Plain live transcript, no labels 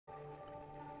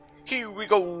Here we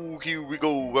go, here we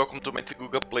go. Welcome to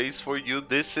MightyGooga Plays for you.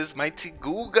 This is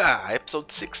MightyGooga, episode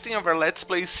 16 of our Let's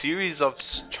Play series of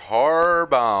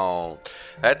Starbound.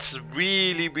 That's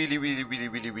really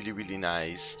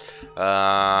nice.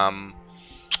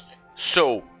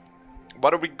 So,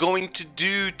 what are we going to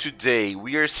do today?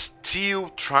 We are still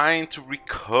trying to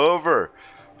recover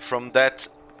from that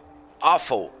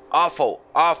awful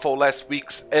last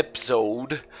week's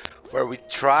episode where we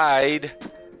tried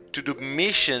to do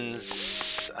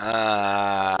missions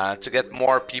to get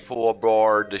more people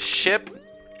aboard the ship,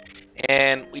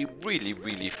 and we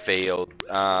really failed.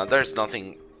 There's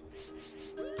nothing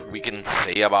we can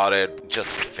say about it. We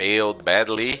just failed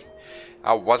badly.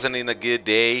 I wasn't in a good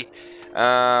day,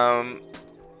 but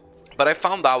I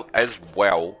found out as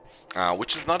well,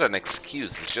 which is not an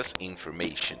excuse, it's just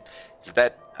information, is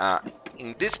that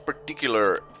in this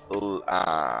particular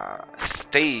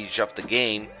stage of the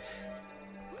game,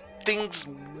 things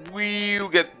will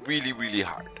get really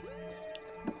hard.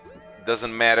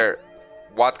 Doesn't matter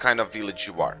what kind of village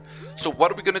you are. So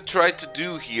what are we gonna try to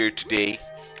do here today?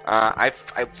 I've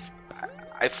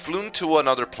flown to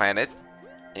another planet,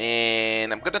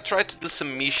 and I'm gonna try to do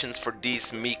some missions for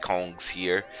these Mekongs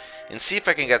here and see if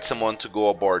I can get someone to go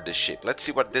aboard the ship. Let's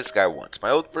see what this guy wants.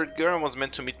 My old friend Gurren was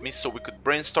meant to meet me so we could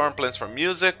brainstorm plans for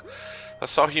music. I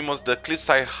saw him on the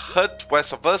cliffside hut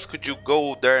west of us. Could you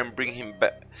go there and bring him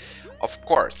back? Of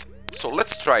course. So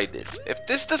let's try this. If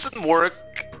this doesn't work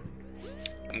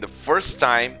in the first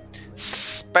time,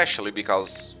 especially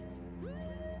because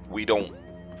we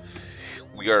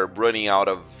are running out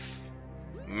of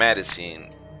medicine.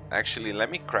 Actually,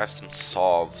 let me craft some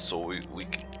salve so we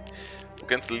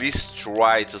can at least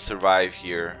try to survive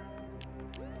here.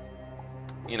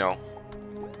 You know,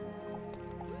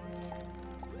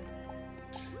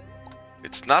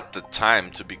 it's not the time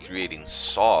to be creating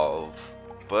salve,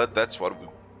 but that's what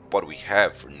we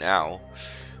have for now.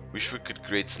 Wish we could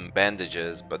create some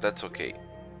bandages, but that's okay.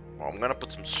 Well, I'm gonna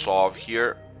put some salve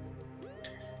here,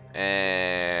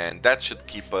 and that should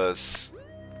keep us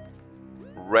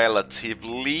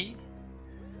relatively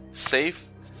safe.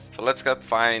 So let's go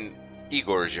find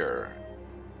Igorger.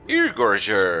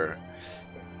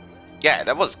 Yeah,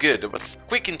 that was good. It was a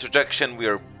quick introduction. We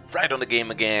are right on the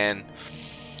game again.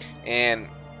 And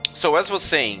so, as I was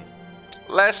saying,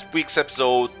 last week's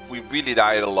episode we really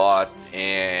died a lot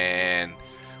and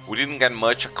we didn't get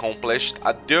much accomplished,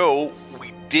 although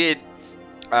we did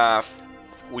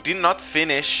not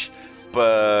finish,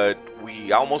 but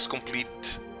we almost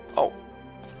complete. Oh,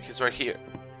 he's right here.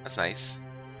 That's nice.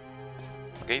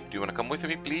 Okay, do you want to come with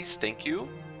me, please? Thank you.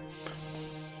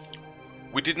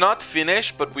 We did not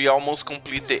finish, but we almost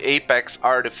complete the Apex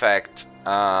artifact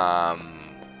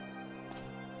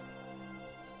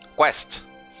quest,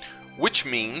 which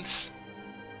means,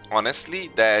 honestly,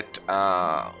 that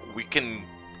we can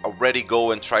already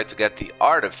go and try to get the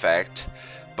artifact,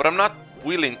 but I'm not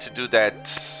willing to do that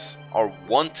or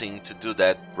wanting to do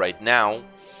that right now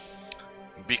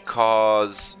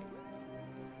because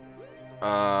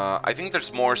I think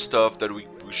there's more stuff that we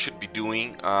should be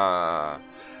doing to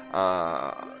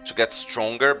get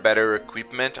stronger, better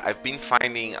equipment. I've been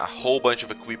finding a whole bunch of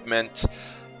equipment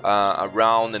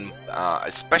around, and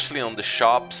especially on the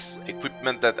shops,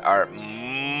 equipment that are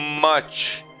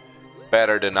much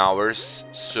better than ours.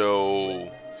 So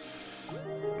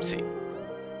let me see.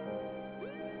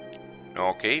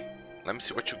 Okay, let me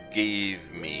see what you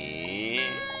gave me.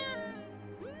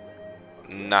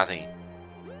 Nothing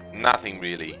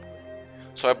really.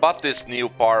 So I bought this new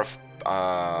pair of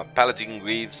Paladin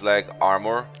Greaves leg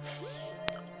armor,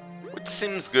 which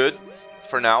seems good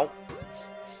for now.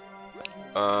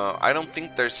 I don't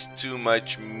think there's too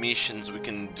much missions we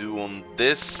can do on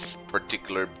this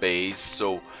particular base,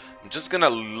 so I'm just gonna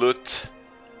loot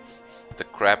the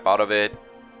crap out of it,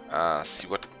 see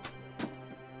what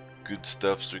good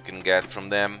stuffs we can get from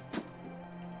them.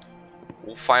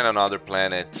 We'll find another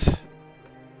planet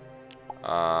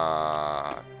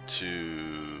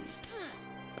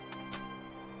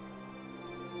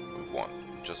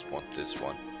just want this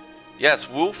one. Yes,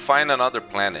 we'll find another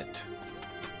planet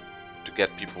to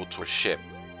get people to a ship.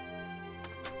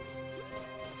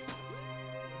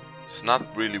 It's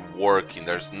not really working.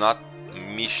 There's not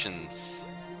missions.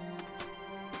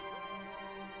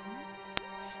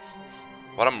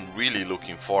 What I'm really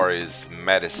looking for is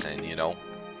medicine, you know.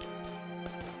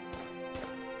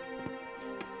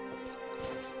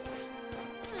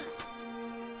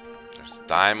 There's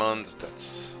diamonds.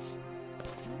 That's...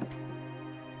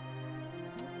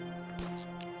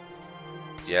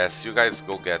 Yes, you guys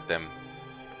go get them.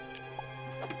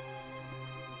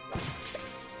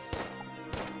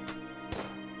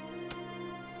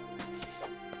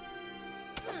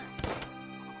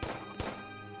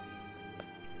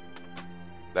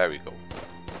 There we go.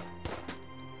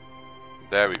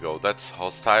 There we go. That's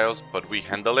hostiles, but we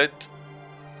handle it.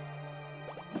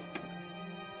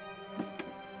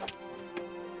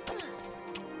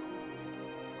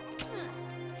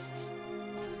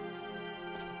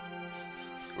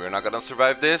 We're not gonna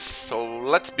survive this, so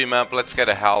let's beam up, let's get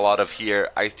the hell out of here.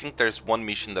 I think there's one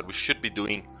mission that we should be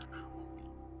doing,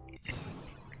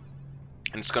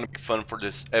 and it's gonna be fun for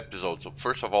this episode. So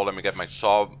first of all, let me get my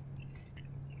saw.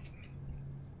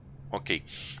 Okay,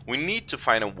 we need to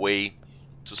find a way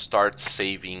to start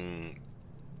saving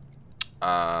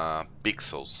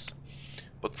pixels,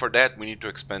 but for that we need to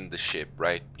expand the ship,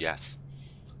 right? Yes.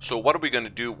 So what are we gonna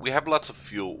do? We have lots of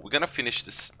fuel. We're gonna finish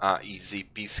this easy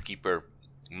Peacekeeper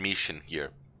mission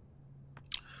here.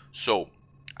 So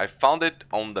I found it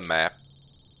on the map.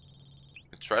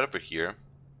 It's right over here.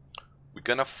 We're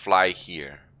gonna fly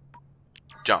here.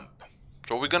 Jump.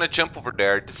 So we're gonna jump over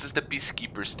there. This is the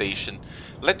Peacekeeper station.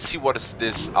 Let's see what is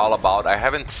this all about. I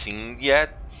haven't seen it yet.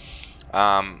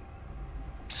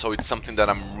 So it's something that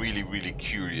I'm really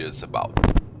curious about.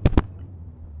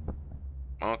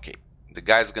 Okay, the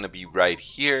guy's gonna be right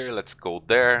here. Let's go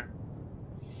there.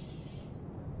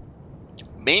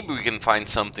 Maybe we can find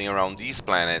something around these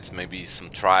planets, maybe some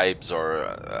tribes or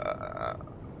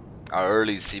our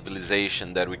early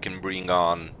civilization that we can bring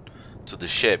on to the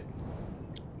ship.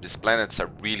 These planets are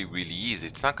really easy.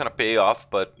 It's not gonna pay off,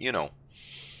 but you know.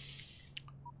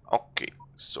 Okay,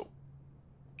 so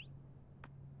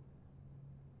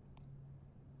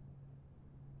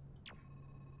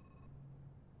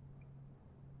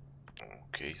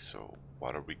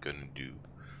what are we gonna do?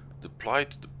 Deploy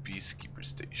to the Peacekeeper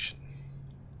station.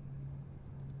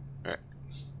 Alright,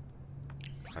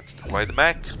 let's deploy the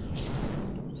mech.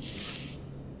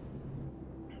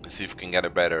 Let's see if we can get a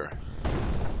better.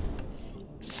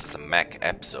 This is a mech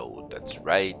episode, that's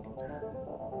right.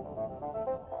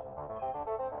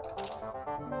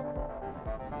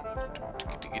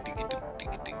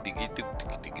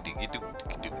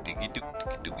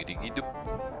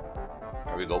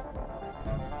 There we go.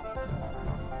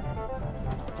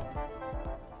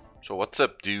 So what's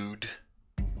up, dude?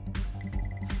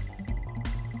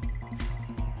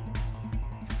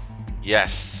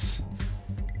 Yes.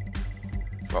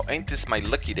 Well, ain't this my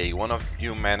lucky day? One of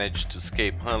you managed to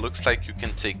escape, huh? Looks like you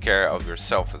can take care of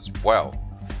yourself as well.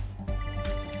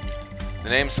 The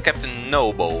name's Captain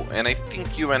Noble, and I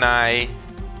think you and I...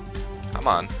 Come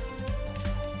on.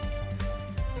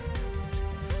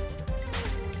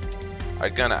 Are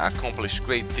gonna accomplish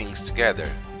great things together.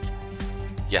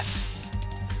 Yes.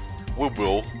 We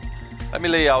will. Let me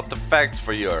lay out the facts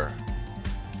for you.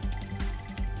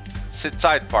 Sit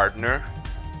tight, partner.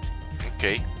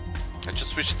 Okay. I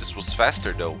just wish this was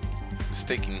faster though. It's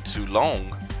taking too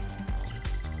long.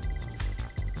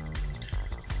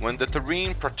 When the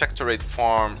Terrene Protectorate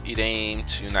formed, it aimed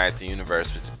to unite the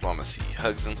universe with diplomacy,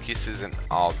 hugs and kisses and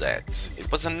all that.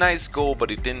 It was a nice goal, but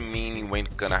it didn't mean you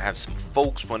ain't gonna have some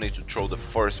folks wanting to throw the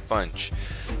first punch.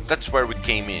 That's where we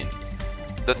came in.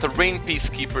 The Terrene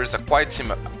Peacekeepers are quite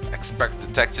some expert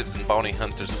detectives and bounty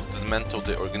hunters who dismantle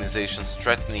the organizations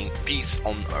threatening peace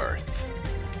on Earth.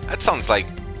 That sounds like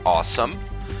awesome.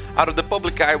 Out of the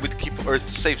public eye, we'd keep Earth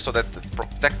safe so that the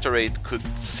Protectorate could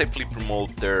safely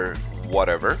promote their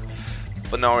whatever.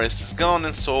 But now Earth is gone,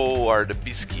 and so are the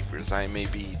Peacekeepers. I may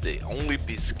be the only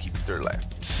Peacekeeper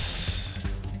left.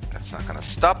 That's not gonna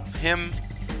stop him.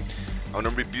 I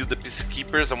wanna rebuild the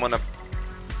Peacekeepers. I wanna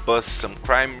bust some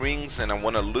crime rings, and I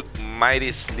wanna look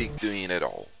mighty sleek doing it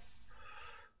all.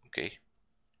 Okay.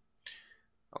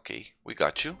 Okay, we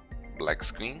got you. Black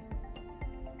screen.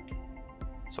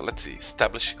 So let's see.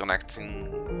 Establish connecting.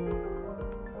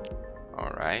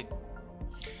 Alright.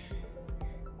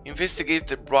 Investigate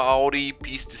the rowdy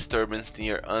peace disturbance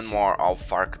near Anwar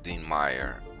al-Farkadin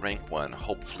Mire. Rank 1,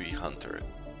 hopefully hunter.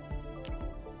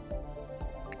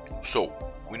 So,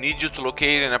 we need you to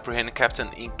locate and apprehend Captain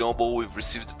Ignoble. We've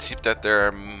received a tip that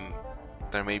there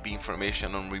may be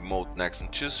information on remote Nexus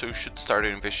 2, so you should start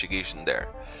an investigation there.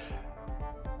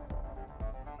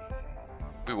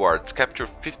 Rewards, capture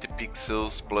 50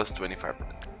 pixels plus 25%.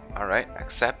 Alright,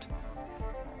 accept.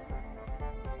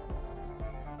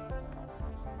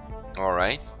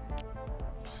 Alright.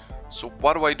 So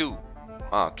what do I do?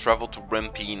 Travel to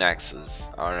Rampi Nexus.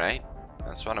 Alright,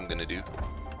 that's what I'm gonna do.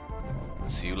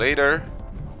 See you later.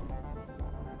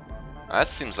 That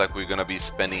seems like we're gonna be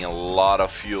spending a lot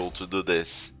of fuel to do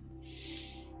this.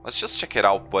 Let's just check it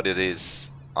out what it is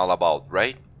all about,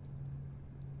 right?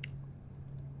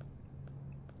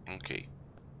 Okay.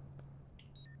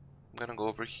 I'm gonna go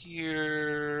over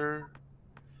here.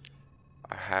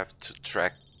 I have to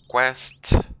track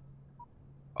quest.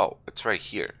 Oh, it's right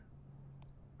here.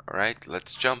 Alright,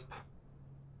 let's jump.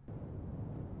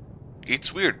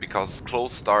 It's weird because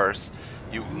close stars,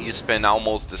 you spend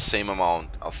almost the same amount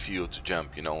of fuel to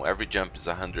jump, you know. Every jump is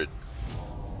 100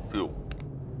 fuel.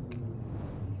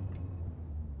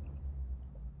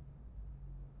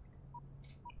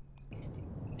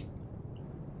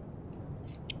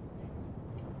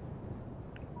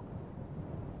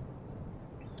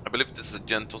 I believe this is a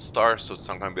gentle star, so it's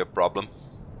not going to be a problem.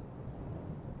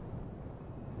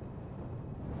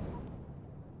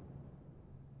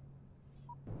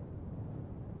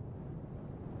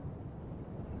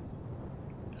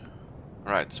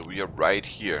 Alright, so we are right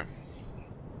here.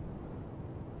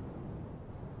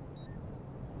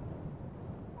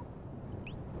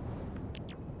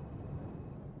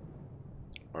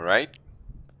 Alright.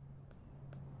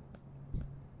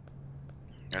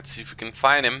 Let's see if we can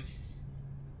find him.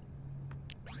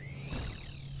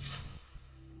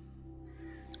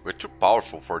 We're too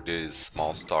powerful for these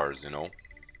small stars, you know.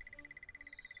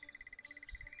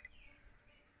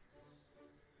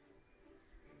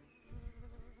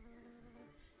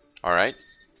 Alright.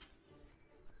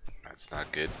 That's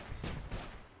not good.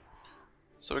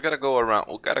 So we gotta go around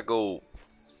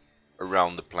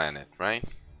the planet, right?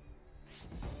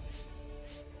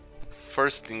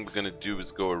 First thing we're gonna do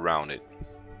is go around it.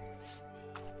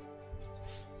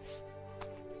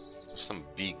 Some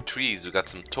big trees, we got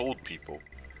some toad people.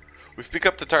 We've picked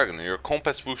up the target and your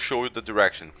compass will show you the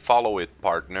direction. Follow it,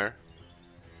 partner.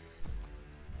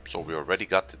 So we already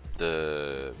got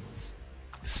the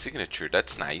signature,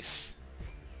 that's nice.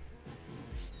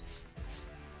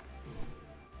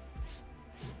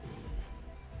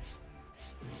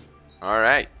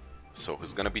 Alright, so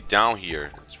he's gonna be down here.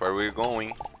 That's where we're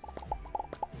going.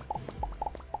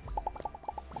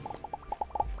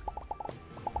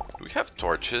 Do we have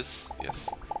torches? Yes.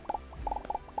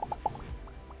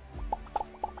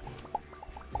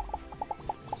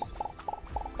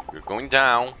 We're going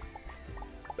down.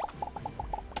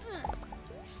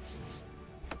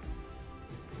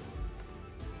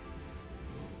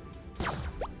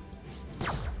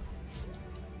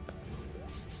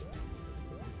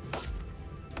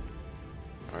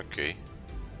 Okay.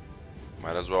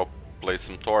 Might as well place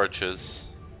some torches.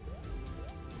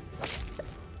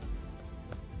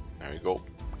 There we go.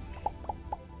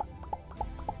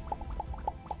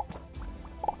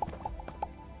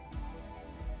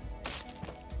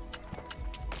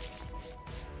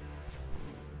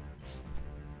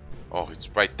 Oh, it's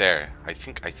right there. I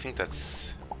think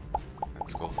that's.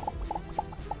 Let's go.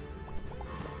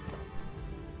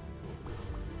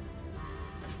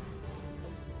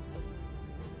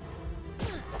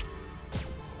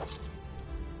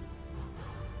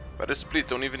 Better split.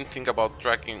 Don't even think about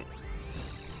tracking.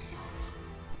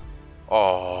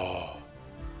 Oh.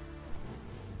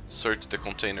 Search the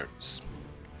containers.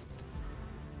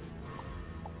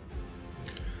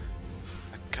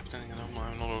 Captain,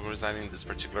 I'm no longer residing in this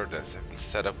particular desk. I can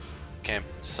set up camp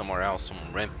somewhere else, some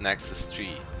ramp next to the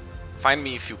tree. Find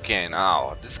me if you can.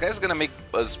 Oh, this guy's gonna make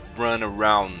us run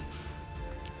around.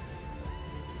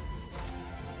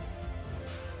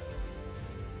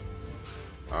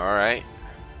 Alright.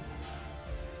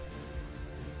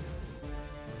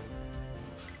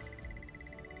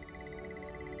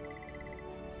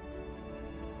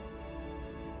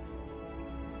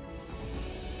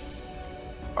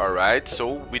 Alright,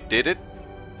 so we did it.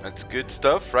 That's good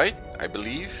stuff, right? I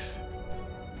believe.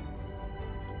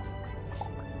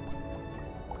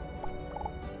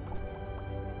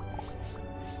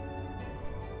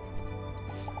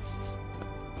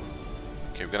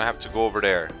 Okay, we're gonna have to go over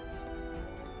there.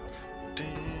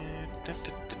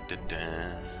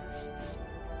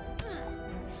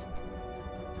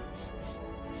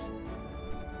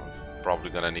 Probably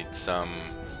gonna need some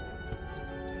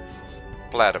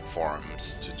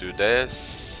platforms to do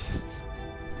this.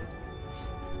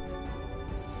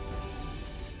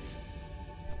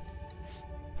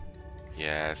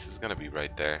 Yes, it's gonna be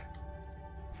right there.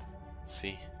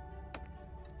 See?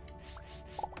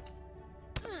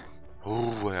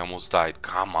 Ooh, I almost died.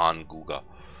 Come on, Googa.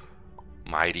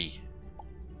 Mighty.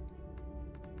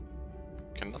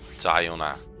 Cannot die on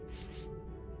a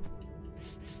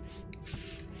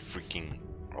freaking.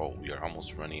 Oh, we are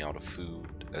almost running out of food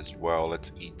as well.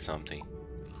 Let's eat something.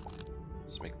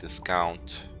 Let's make this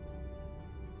count.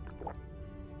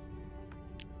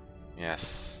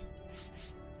 Yes.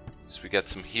 So we get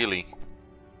some healing.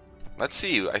 Let's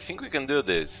see. I think we can do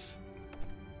this.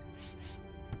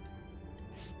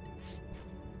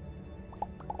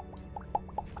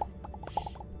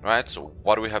 Right, so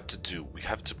what do we have to do? We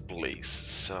have to place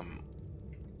some.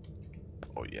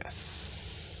 Oh,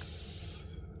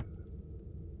 yes.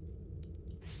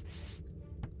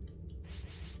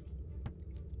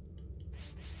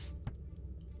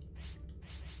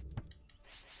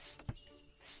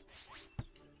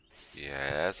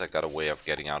 Yes, I got a way of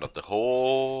getting out of the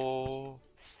hole.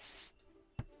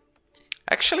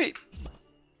 Actually,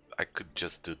 I could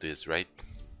just do this, right?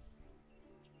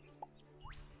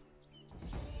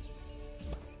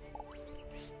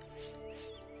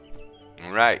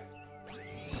 Alright.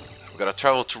 We gotta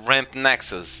travel to Ramp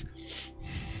Nexus.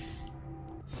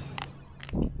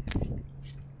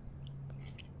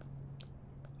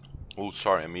 Oh,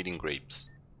 sorry, I'm eating grapes.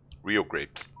 Real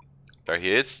grapes. There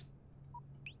he is.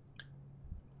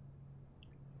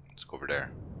 Let's go over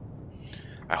there.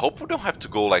 I hope we don't have to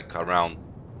go like around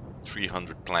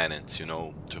 300 planets, you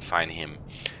know, to find him.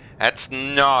 That's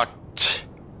not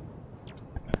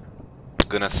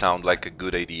gonna sound like a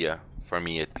good idea, for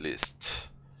me at least.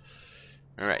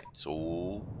 Alright,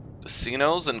 so the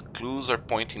signals and clues are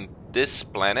pointing this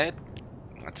planet.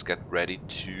 Let's get ready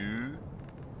to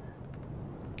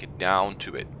get down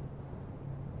to it.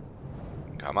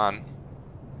 Come on.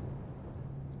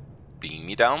 Beam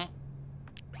me down.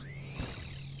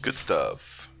 Good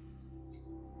stuff.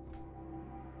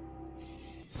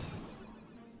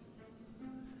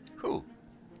 Who?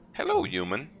 Hello,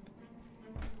 human.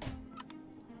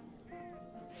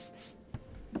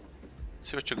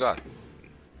 See what you got.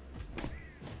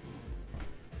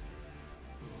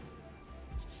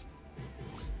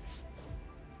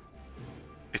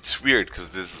 It's weird because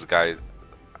this guy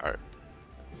are.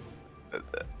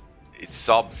 It's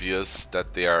obvious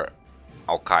that they are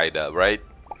Al Qaeda, right?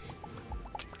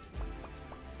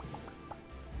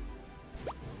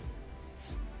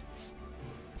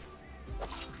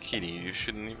 Kitty, you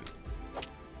shouldn't even.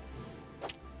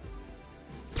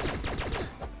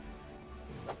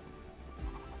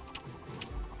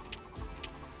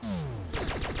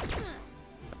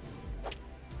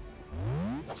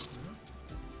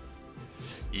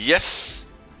 Yes!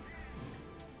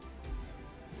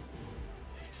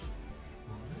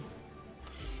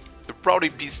 The Proudy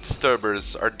Peace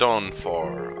Disturbers are done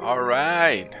for.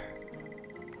 Alright!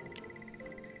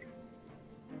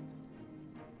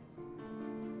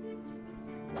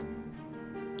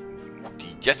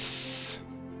 Yes!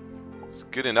 It's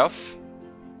good enough.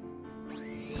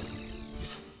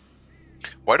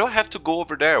 Why do I have to go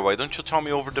over there? Why don't you tell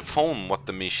me over the phone what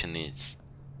the mission is?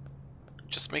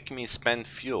 Just making me spend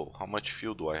fuel. How much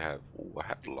fuel do I have? Ooh, I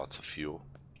have lots of fuel.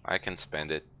 I can spend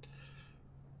it.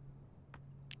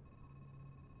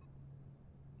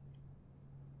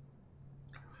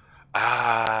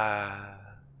 Ah,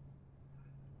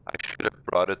 I should have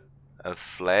brought a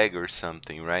flag or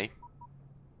something, right?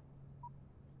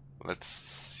 Let's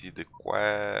see the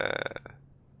quest.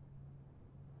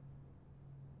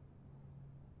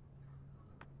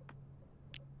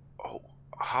 Oh,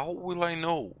 how will I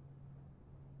know?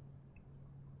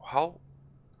 How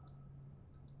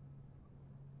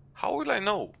will I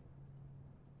know?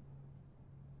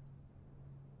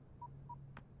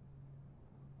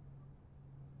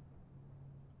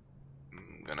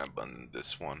 I'm gonna abandon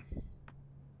this one.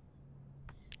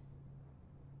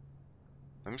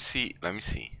 Let me see. Let me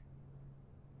see.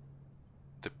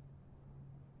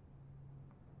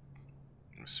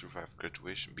 Survive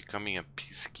graduation. Becoming a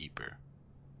peacekeeper.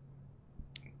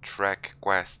 Track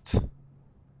quest.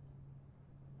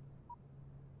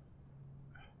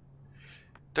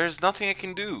 There's nothing I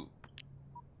can do.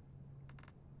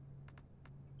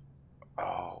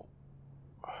 Oh,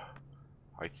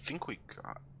 I think we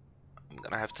got. I'm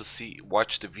gonna have to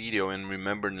watch the video and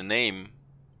remember the name.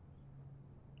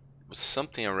 It was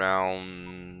something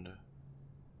around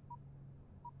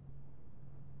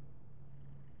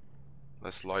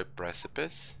Lesloy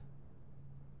Precipice,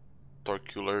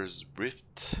 Torcular's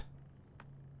Rift.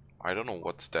 I don't know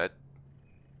what's that.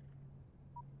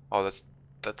 Oh,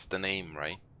 that's the name,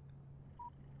 right?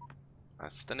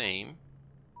 That's the name.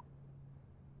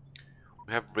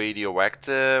 We have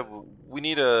radioactive. We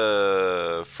need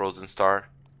a frozen star.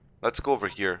 Let's go over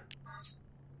here.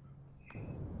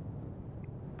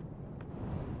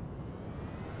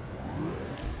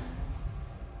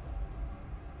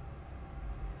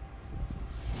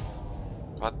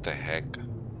 What the heck?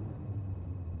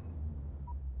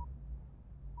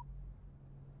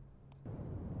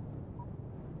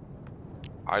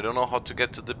 I don't know how to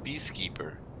get to the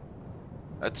Peacekeeper.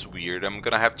 That's weird. I'm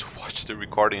gonna have to watch the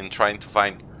recording and trying to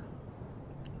find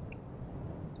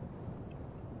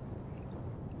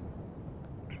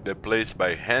the place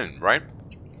by hand, right?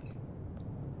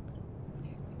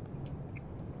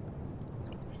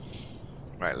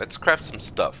 Right, let's craft some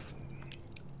stuff.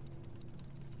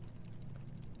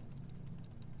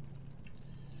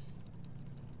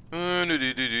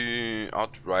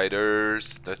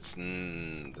 Outriders. That's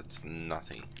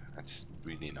nothing. That's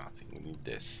really nothing. We need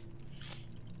this.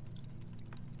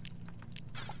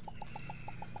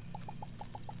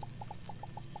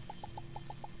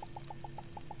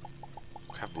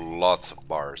 have lots of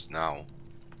bars now.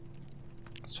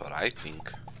 That's what I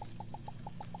think.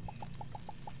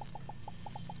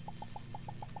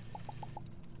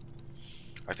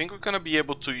 I think we're gonna be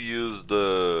able to use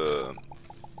the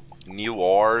new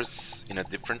ores in a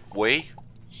different way.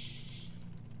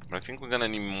 But I think we're gonna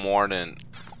need more than...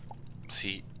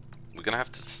 See, we're gonna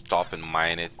have to stop and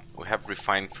mine it. We have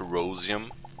refined ferrosium.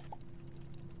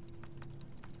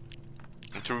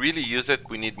 And to really use it,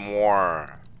 we need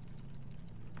more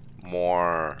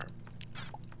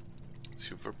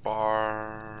silver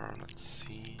bar. Let's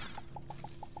see.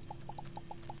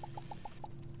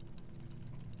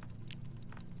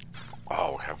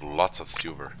 Oh, we have lots of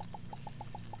silver.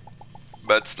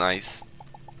 That's nice.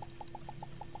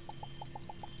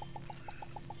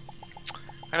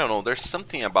 I don't know, there's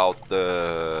something about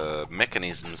the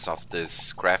mechanisms of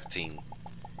this crafting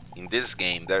in this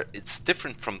game that it's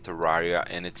different from Terraria,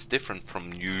 and it's different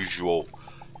from usual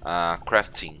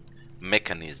crafting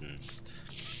mechanisms.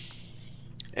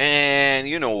 And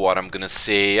you know what I'm gonna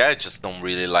say, I just don't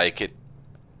really like it.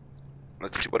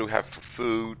 Let's see what we have for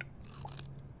food.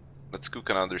 Let's cook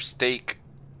another steak.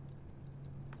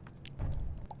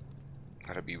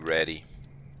 Gotta be ready.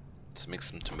 Let's make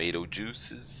some tomato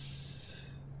juices.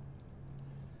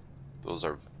 Those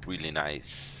are really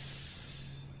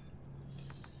nice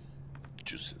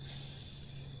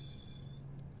juices.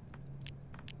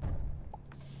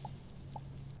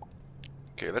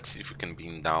 Okay, let's see if we can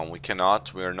beam down. We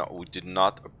cannot. We did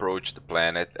not approach the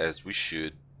planet as we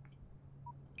should.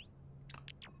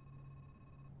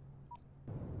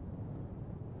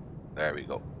 There we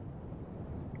go.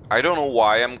 I don't know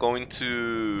why I'm going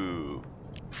to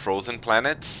frozen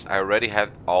planets. I already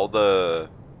have all the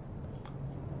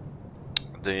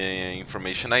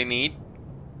information I need.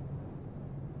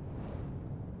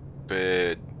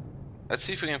 But let's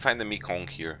see if we can find the Mekong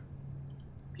here.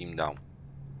 Beam down.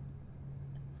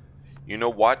 You know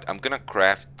what? I'm gonna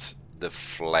craft the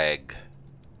flag.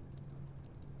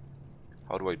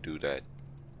 How do I do that?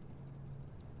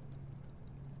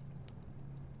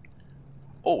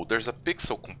 Oh, there's a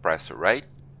pixel compressor, right?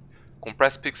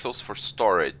 Compress pixels for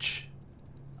storage.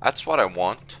 That's what I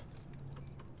want.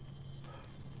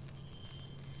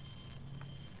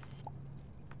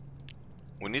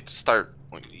 We need to start,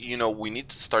 you know, we need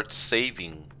to start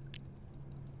saving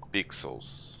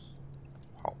pixels.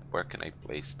 Where can I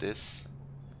place this?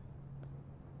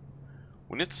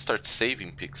 We need to start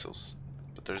saving pixels,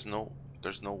 but there's no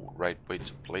right way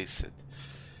to place it.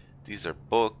 These are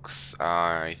books.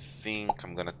 I think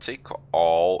I'm gonna take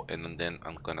all, and then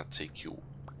I'm gonna take you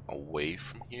away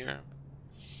from here,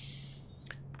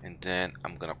 and then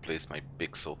I'm gonna place my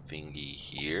pixel thingy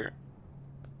here.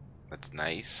 That's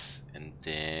nice. And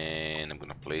then I'm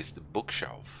gonna place the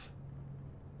bookshelf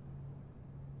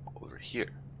over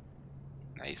here.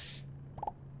 Nice.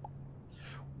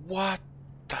 What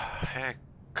the heck?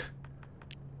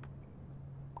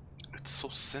 It's so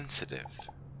sensitive.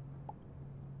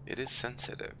 It is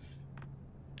sensitive.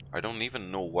 I don't even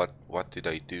know what did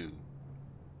I do.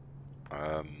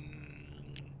 Oh,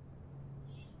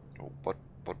 what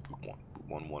we want? We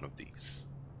want one of these.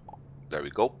 There we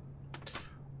go.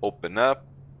 Open up.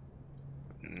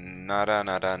 Nada,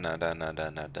 nada, nada, nada,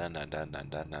 nada, nada, nada,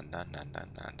 nada, nada,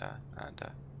 nada,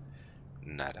 nada,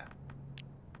 nada.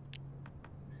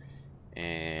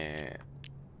 And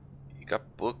you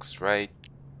got books, right?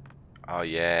 Oh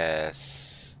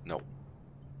yes. No,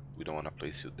 we don't want to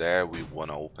place you there. We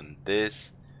want to open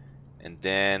this and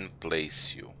then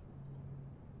place you.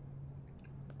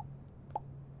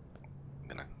 I'm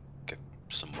gonna get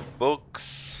some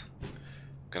books.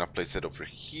 Gonna place it over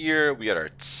here. We are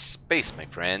at space, my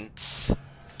friends.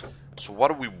 So what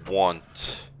do we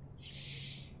want?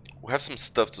 We have some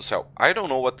stuff to sell. I don't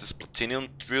know what this platinum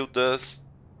drill does.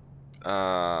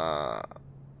 I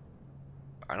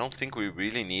don't think we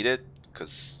really need it,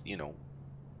 because, you know,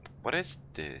 what is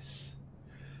this?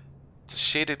 It's a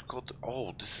shaded coat.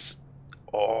 Oh, this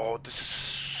is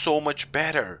so much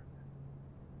better.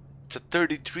 It's a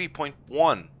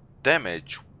 33.1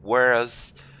 damage,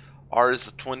 whereas ours is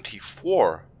a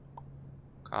 24.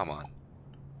 Come on.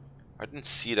 I didn't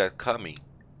see that coming.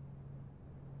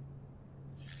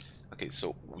 Okay,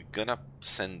 so we're gonna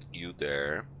send you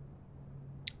there.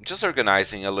 Just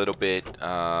organizing a little bit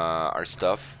our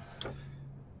stuff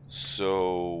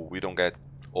so we don't get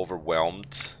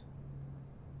overwhelmed.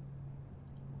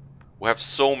 We have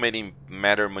so many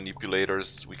matter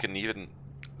manipulators. We can even,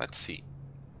 let's see,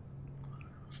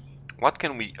 what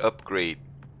can we upgrade?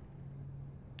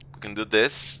 We can do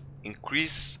this.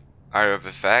 Increase area of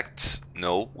effect.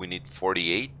 No, we need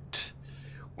 48.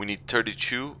 We need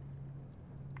 32.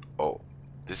 Oh,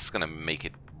 this is gonna make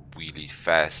it really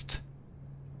fast.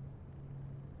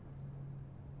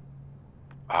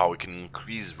 Oh, we can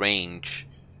increase range.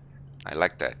 I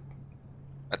like that.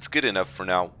 That's good enough for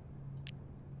now.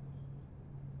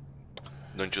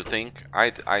 Don't you think?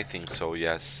 I think so,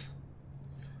 yes.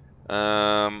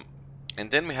 And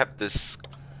then we have this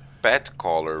pet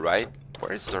collar, right?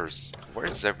 Where's ours?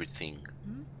 Where's everything?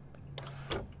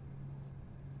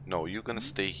 No, you're gonna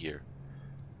stay here.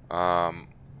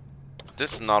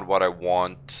 This is not what I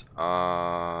want.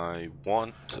 I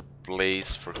want a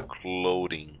place for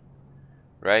clothing,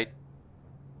 right?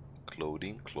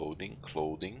 Clothing.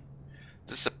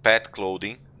 This is a pet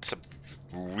clothing. It's a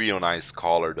real nice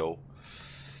collar though.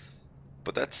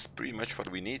 But that's pretty much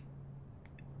what we need.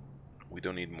 We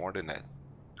don't need more than that.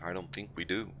 I don't think we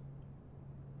do.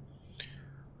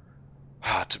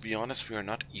 To be honest, we are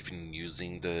not even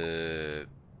using the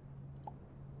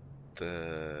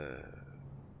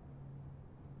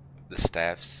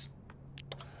staffs.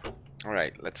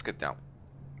 Alright, let's get down.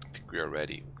 I think we are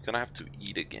ready. We're gonna have to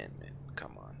eat again, man.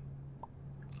 Come on.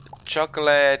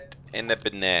 Chocolate and a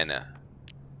banana.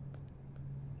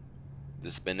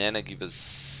 This banana give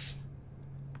us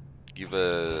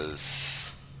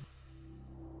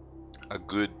a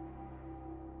good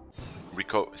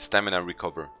stamina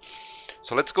recover.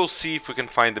 So let's go see if we can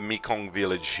find the Mekong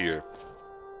village here.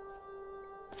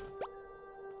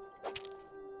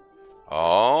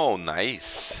 Oh,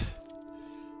 nice.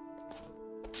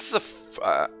 This is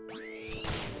a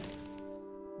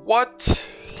what?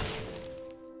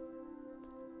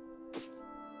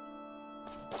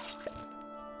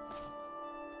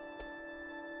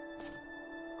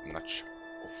 I'm not sure.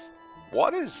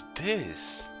 What is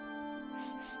this?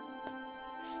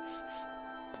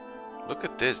 Look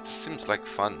at this. This seems like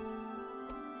fun.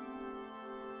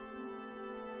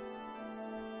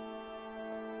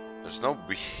 There's no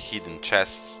hidden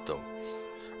chests though.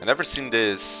 I never seen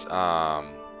this. We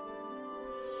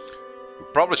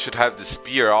probably should have the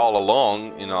spear all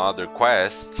along in other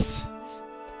quests.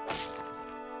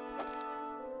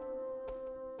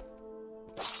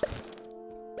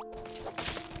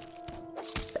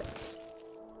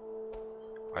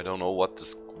 I don't know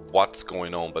what's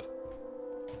going on, but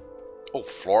oh,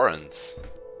 Florence.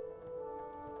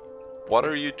 What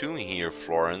are you doing here,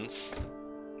 Florence?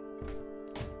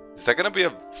 Is that gonna be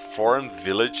a foreign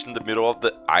village in the middle of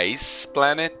the ice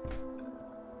planet?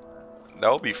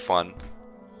 That would be fun.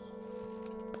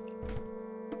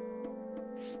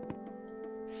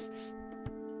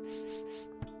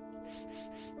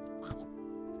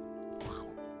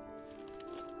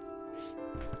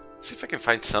 Let's see if I can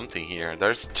find something here.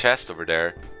 There's a chest over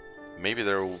there. Maybe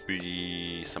there will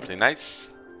be something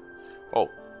nice. Oh.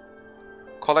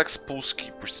 Collects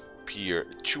Peacekeeper spear.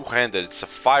 Two-handed. It's a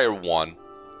fire one.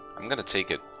 I'm gonna take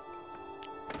it.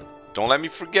 Don't let me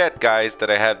forget, guys,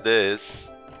 that I have this.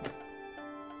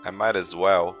 I might as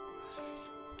well.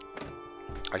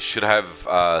 I should have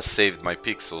saved my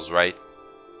pixels, right?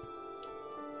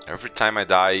 Every time I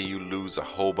die, you lose a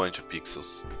whole bunch of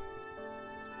pixels.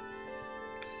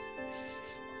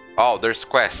 Oh, there's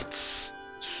quests.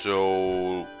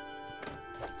 So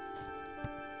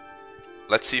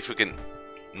let's see if we can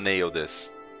nail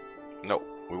this. No,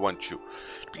 we want you.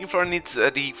 Picking Floor needs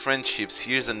Hadid friendships.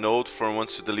 Here's a note for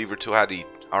wants to deliver to Hadid.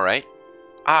 Alright.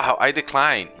 Ah, I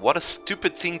decline. What a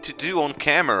stupid thing to do on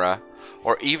camera.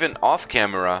 Or even off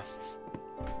camera.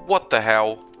 What the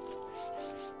hell?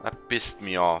 That pissed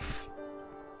me off.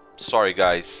 Sorry,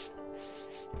 guys.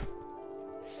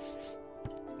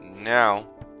 Now.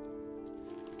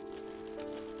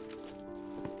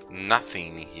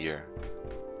 Nothing here.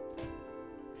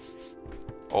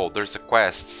 Oh, there's a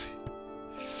quest.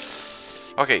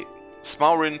 Okay,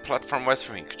 small ruin platform west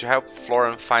from here. Could you help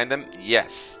Flora find them?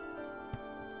 Yes.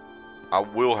 I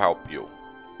will help you.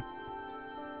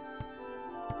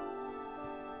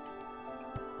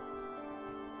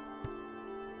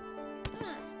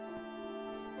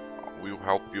 I will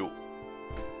help you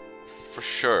for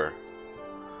sure.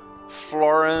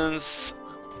 Florence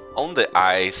on the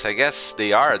ice. I guess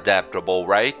they are adaptable,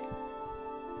 right?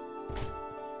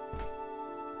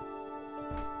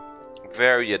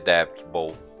 Very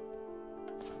adaptable.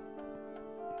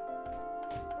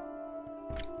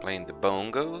 Playing the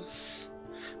bongos.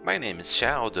 My name is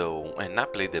Shadow and I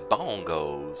play the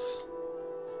bongos.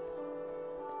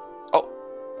 Oh,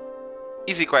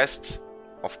 easy quest,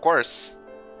 of course.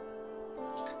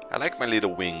 I like my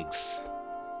little wings.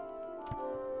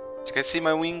 Did you guys see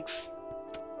my wings?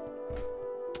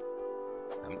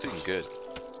 I'm doing good.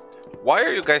 Why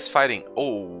are you guys fighting?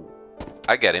 Oh,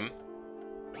 I get him.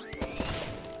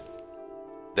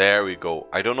 There we go.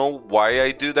 I don't know why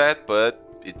I do that,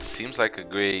 but it seems like a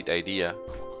great idea.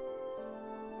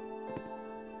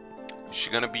 Is she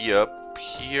gonna be up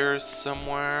here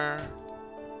somewhere?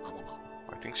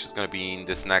 I think she's gonna be in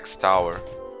this next tower.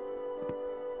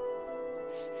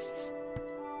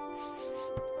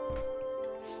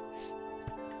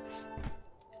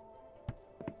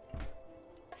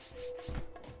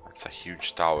 That's a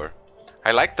huge tower.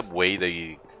 I like the way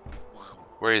they...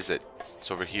 Where is it? It's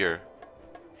over here.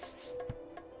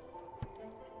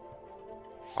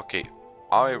 Okay.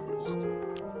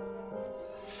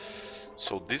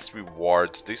 So these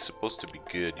rewards, they're supposed to be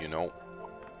good, you know.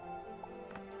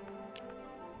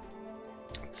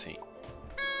 Let's see.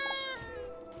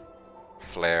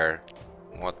 Flare.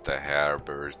 What the hell,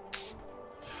 birds?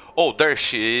 Oh, there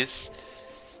she is.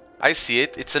 I see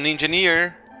it. It's an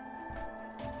engineer.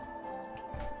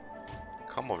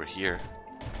 Come over here.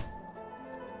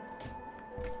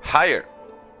 Higher.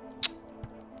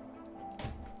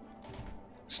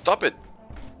 Stop it.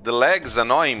 The legs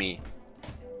annoy me.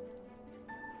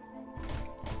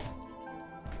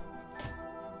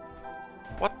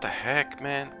 What the heck,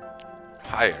 man?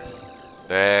 Higher.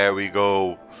 There we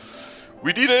go.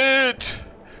 We did it!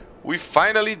 We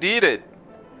finally did it.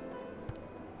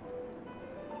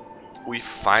 We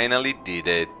finally did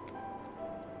it.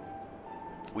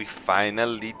 We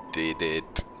finally did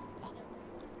it.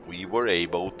 We were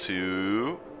able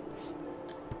to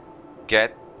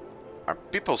get our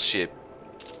people ship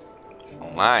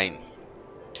online.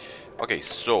 Okay,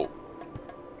 so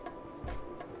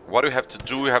what we have to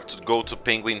do, we have to go to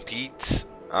Penguin Pete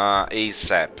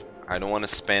ASAP. I don't want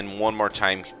to spend one more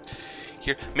time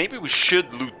here. Maybe we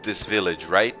should loot this village,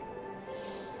 right?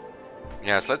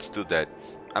 Yes, let's do that.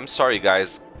 I'm sorry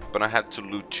guys, but I had to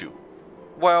loot you.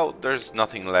 Well, there's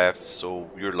nothing left, so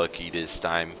you're lucky this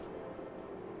time.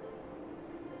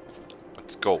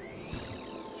 Let's go.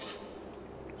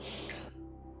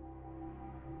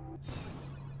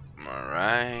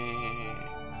 Alright.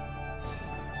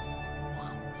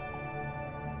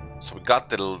 So we got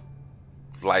the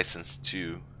license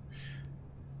too.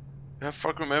 You have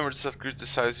 4 members that Curator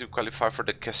decides you qualify for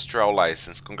the Kestrel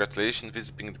license. Congratulations,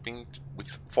 visiting the ping with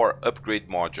 4 upgrade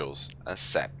modules.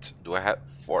 Accept. Do I have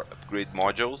 4 upgrade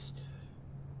modules?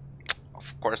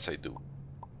 Of course I do.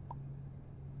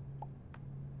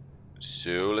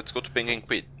 So let's go to Penguin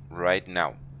Pete right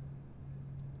now.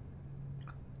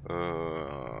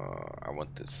 I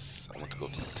want this. I want to go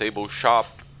to the table shop.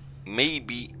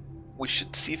 Maybe we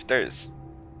should see if there's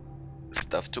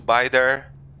stuff to buy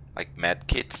there, like med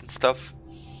kits and stuff.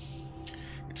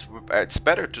 It's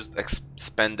better to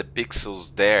spend the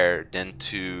pixels there than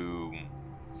to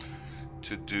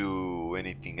do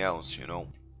anything else, you know.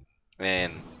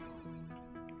 And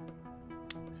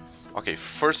okay,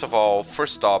 first of all,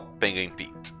 first stop, Penguin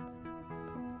Pete.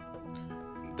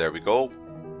 There we go.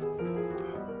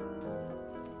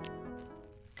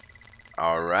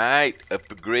 Alright,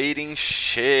 upgrading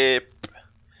ship.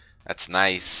 That's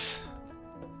nice.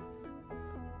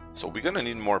 So we're gonna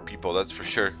need more people, that's for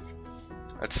sure.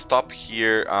 Let's stop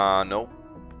here. No.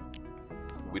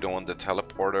 We don't want the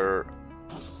teleporter.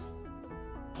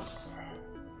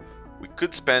 We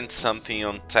could spend something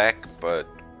on tech, but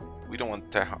we don't want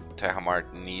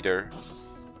Tehamart neither.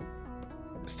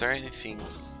 Is there anything?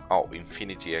 Oh,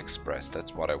 Infinity Express,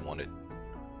 that's what I wanted.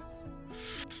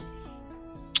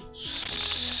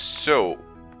 So,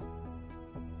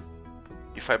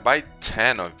 if I buy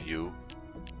 10 of you,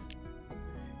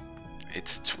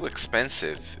 it's too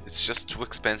expensive. It's just too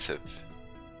expensive.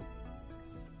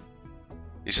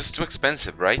 It's just too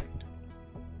expensive, right?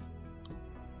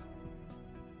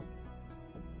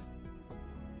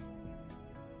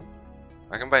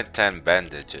 I can buy 10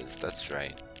 bandages, that's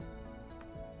right.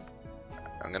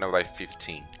 I'm gonna buy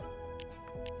 15.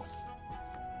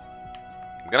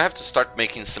 I'm gonna have to start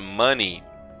making some money.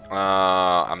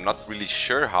 I'm not really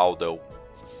sure how though.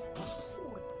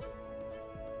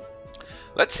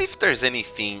 Let's see if there's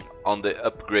anything on the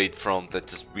upgrade front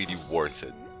that is really worth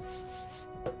it.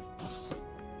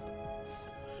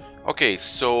 Okay,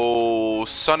 so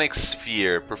Sonic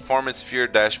Sphere, Performance Sphere,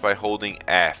 dash by holding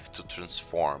F to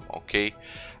transform. Okay,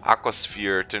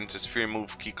 Aquasphere, turn to sphere,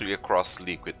 move quickly across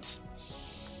liquids.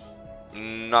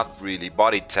 Not really.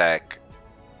 Body Tech,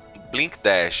 Blink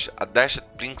Dash, a dash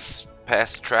that blinks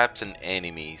past traps and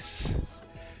enemies.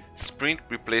 Sprint,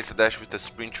 replace the dash with a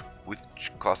sprint which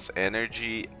costs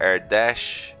energy. Air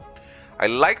Dash, I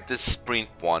like this sprint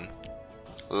one.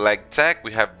 Leg Tech,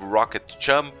 we have Rocket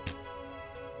Jump.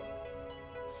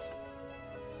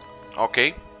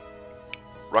 Okay,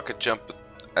 Rocket Jump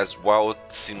as well, it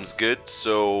seems good.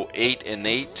 So 8 and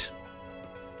 8.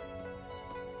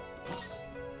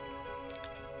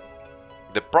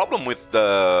 The problem with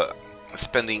the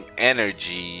spending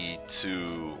energy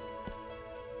to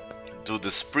do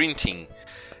the sprinting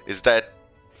is that,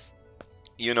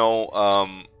 you know,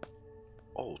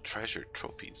 oh, treasure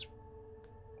trophies.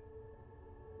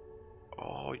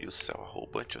 Oh, you sell a whole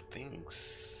bunch of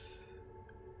things.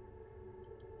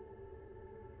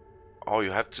 Oh,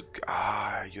 you have to,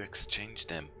 you exchange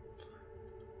them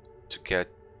to get,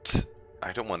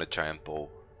 I don't want a giant bow.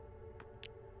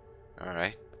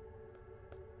 Alright.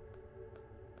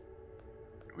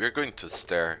 We're going to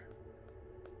stare.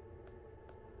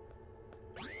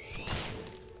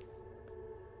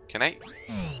 Can I?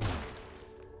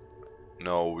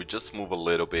 No, we just move a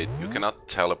little bit. You cannot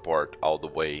teleport all the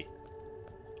way.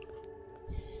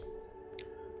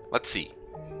 Let's see.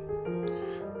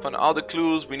 Found all the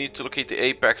clues. We need to locate the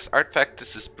Apex artifact.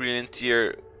 This is brilliant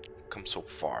here. Come so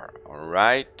far.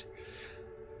 Alright.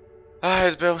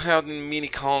 It's been held in Mini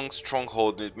Kong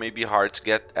stronghold. It may be hard to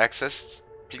get access.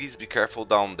 Please be careful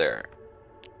down there.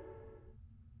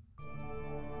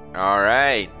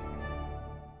 Alright.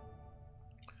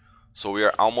 So we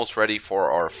are almost ready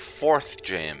for our 4th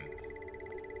gem.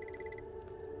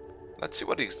 Let's see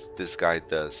what this guy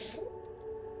does.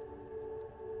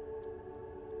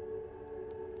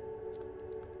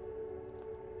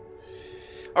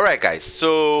 Alright guys,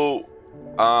 so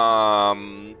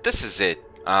this is it.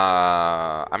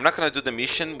 I'm not gonna do the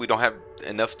mission. We don't have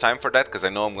enough time for that because I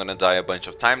know I'm gonna die a bunch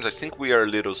of times. I think we are a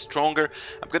little stronger.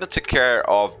 I'm gonna take care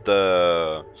of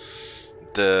the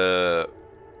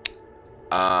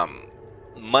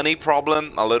money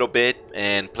problem a little bit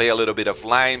and play a little bit of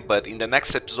line, but in the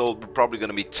next episode we're probably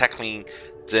gonna be tackling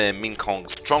the Min Kong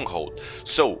stronghold.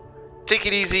 So take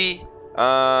it easy,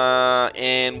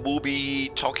 and we'll be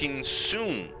talking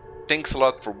soon. Thanks a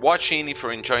lot for watching. If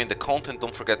you're enjoying the content,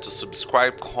 don't forget to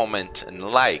subscribe, comment, and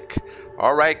like.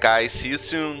 Alright guys, see you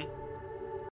soon.